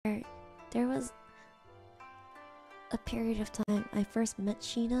There was a period of time I first met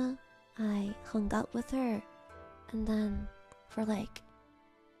Sheena. I hung out with her, and then for like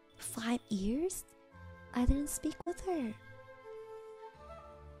 5 years, I didn't speak with her.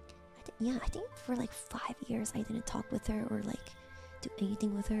 Yeah, I think for like 5 years I didn't talk with her or like do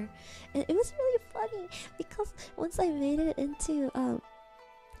anything with her, and it was really funny because once I made it into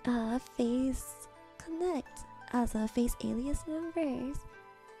Face Connect as a Face Alias members,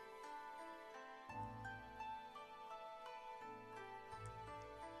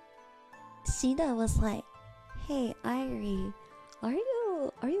 Sheena was like, "Hey, Airi, are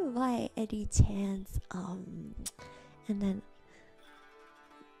you by any chance and then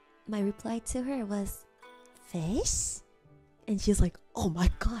my reply to her was Face, and she's like, "Oh my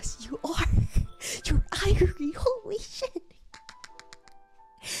gosh, you are, you're Airi! Holy shit!"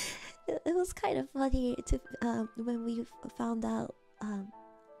 It was kind of funny to when we found out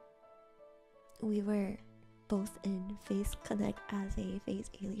we were both in Face Connect as a Face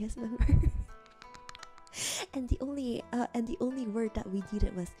Alias member. And the only word that we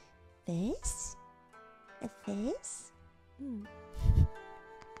needed was face, a face.